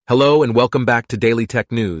Hello and welcome back to Daily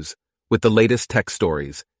Tech News with the latest tech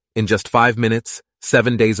stories in just 5 minutes,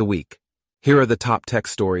 7 days a week. Here are the top tech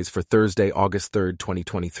stories for Thursday, August 3rd,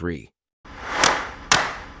 2023.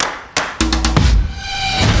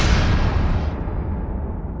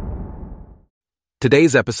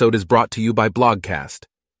 Today's episode is brought to you by Blogcast,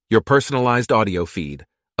 your personalized audio feed,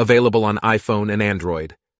 available on iPhone and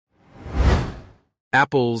Android.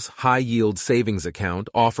 Apple's high-yield savings account,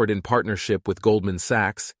 offered in partnership with Goldman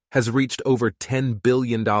Sachs, has reached over $10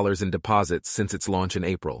 billion in deposits since its launch in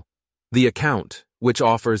April. The account, which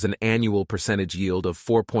offers an annual percentage yield of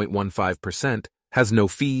 4.15%, has no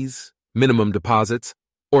fees, minimum deposits,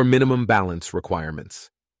 or minimum balance requirements.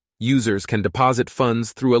 Users can deposit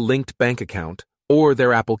funds through a linked bank account or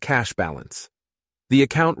their Apple Cash balance. The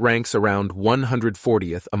account ranks around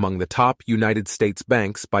 140th among the top United States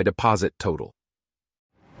banks by deposit total.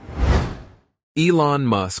 Elon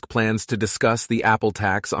Musk plans to discuss the Apple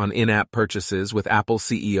tax on in-app purchases with Apple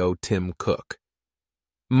CEO Tim Cook.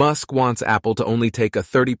 Musk wants Apple to only take a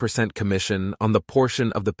 30% commission on the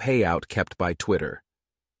portion of the payout kept by Twitter.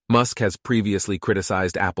 Musk has previously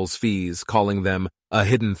criticized Apple's fees, calling them a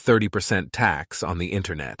hidden 30% tax on the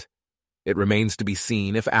internet. It remains to be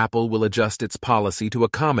seen if Apple will adjust its policy to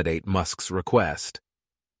accommodate Musk's request.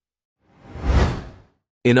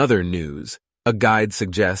 In other news, a guide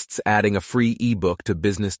suggests adding a free ebook to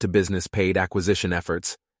business-to-business paid acquisition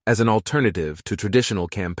efforts as an alternative to traditional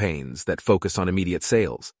campaigns that focus on immediate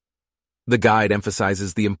sales. The guide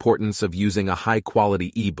emphasizes the importance of using a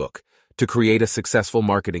high-quality ebook to create a successful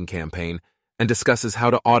marketing campaign and discusses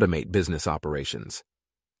how to automate business operations.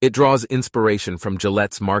 It draws inspiration from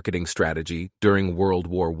Gillette's marketing strategy during World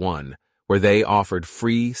War I, where they offered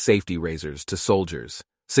free safety razors to soldiers,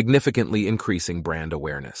 significantly increasing brand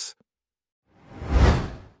awareness.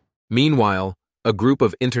 Meanwhile, a group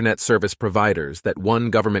of internet service providers that won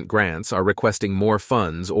government grants are requesting more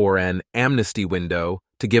funds or an amnesty window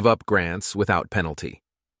to give up grants without penalty.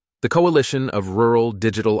 The Coalition of Rural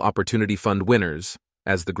Digital Opportunity Fund Winners,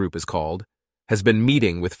 as the group is called, has been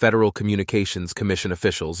meeting with Federal Communications Commission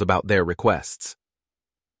officials about their requests.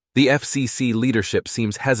 The FCC leadership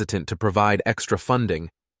seems hesitant to provide extra funding,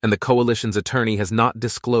 and the coalition's attorney has not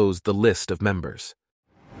disclosed the list of members.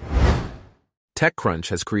 TechCrunch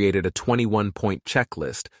has created a 21-point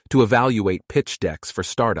checklist to evaluate pitch decks for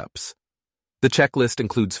startups. The checklist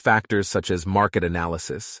includes factors such as market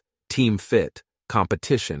analysis, team fit,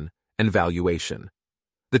 competition, and valuation.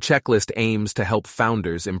 The checklist aims to help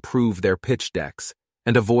founders improve their pitch decks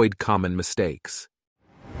and avoid common mistakes.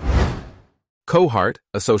 Cohart,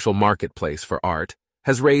 a social marketplace for art,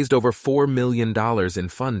 has raised over $4 million in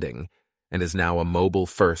funding and is now a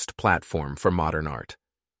mobile-first platform for modern art.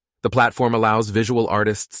 The platform allows visual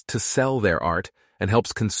artists to sell their art and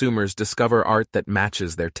helps consumers discover art that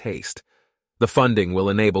matches their taste. The funding will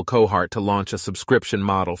enable Cohart to launch a subscription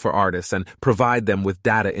model for artists and provide them with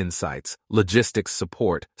data insights, logistics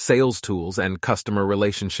support, sales tools, and customer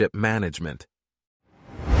relationship management.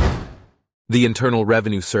 The Internal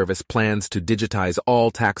Revenue Service plans to digitize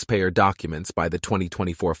all taxpayer documents by the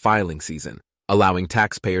 2024 filing season, allowing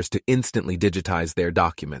taxpayers to instantly digitize their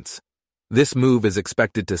documents. This move is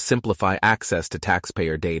expected to simplify access to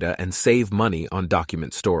taxpayer data and save money on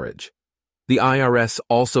document storage. The IRS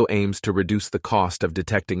also aims to reduce the cost of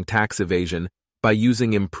detecting tax evasion by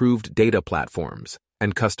using improved data platforms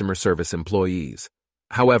and customer service employees.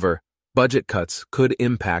 However, budget cuts could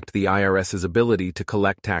impact the IRS's ability to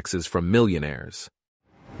collect taxes from millionaires.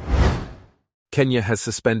 Kenya has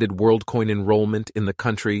suspended WorldCoin enrollment in the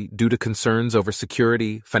country due to concerns over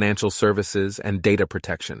security, financial services, and data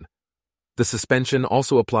protection. The suspension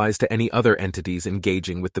also applies to any other entities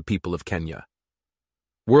engaging with the people of Kenya.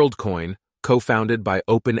 WorldCoin, co-founded by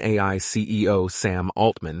OpenAI CEO Sam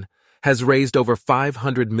Altman, has raised over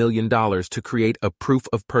 $500 million to create a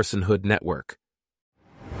proof-of-personhood network.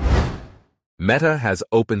 Meta has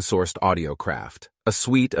open-sourced AudioCraft, a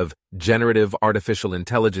suite of generative artificial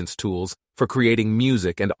intelligence tools for creating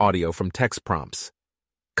music and audio from text prompts.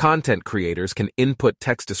 Content creators can input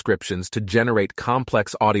text descriptions to generate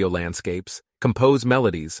complex audio landscapes, compose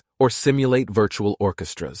melodies, or simulate virtual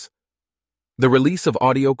orchestras. The release of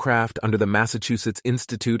AudioCraft under the Massachusetts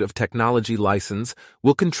Institute of Technology license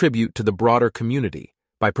will contribute to the broader community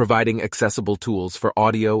by providing accessible tools for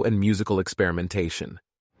audio and musical experimentation.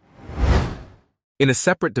 In a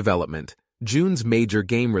separate development, June's major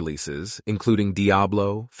game releases, including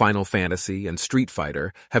Diablo, Final Fantasy, and Street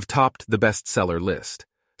Fighter, have topped the bestseller list.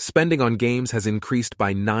 Spending on games has increased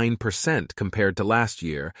by 9% compared to last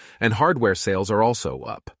year, and hardware sales are also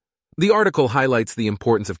up. The article highlights the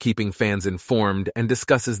importance of keeping fans informed and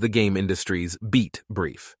discusses the game industry's beat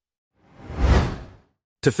brief.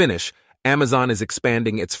 To finish, Amazon is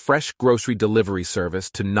expanding its fresh grocery delivery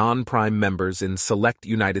service to non-Prime members in select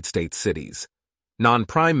United States cities.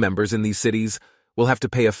 Non-Prime members in these cities will have to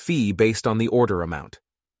pay a fee based on the order amount.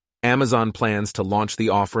 Amazon plans to launch the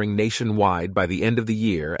offering nationwide by the end of the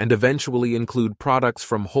year and eventually include products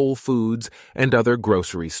from Whole Foods and other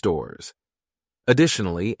grocery stores.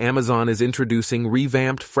 Additionally, Amazon is introducing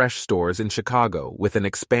revamped fresh stores in Chicago with an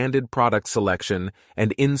expanded product selection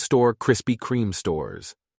and in-store Krispy Kreme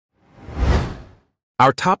stores.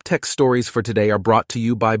 Our top tech stories for today are brought to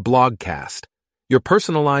you by Blogcast, your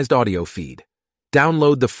personalized audio feed.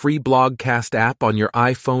 Download the free Blogcast app on your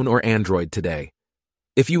iPhone or Android today.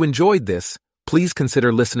 If you enjoyed this, please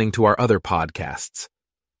consider listening to our other podcasts: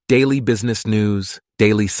 Daily Business News,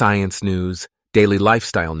 Daily Science News, Daily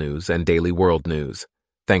Lifestyle News, and Daily World News.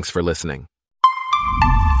 Thanks for listening.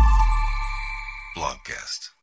 Blogcast.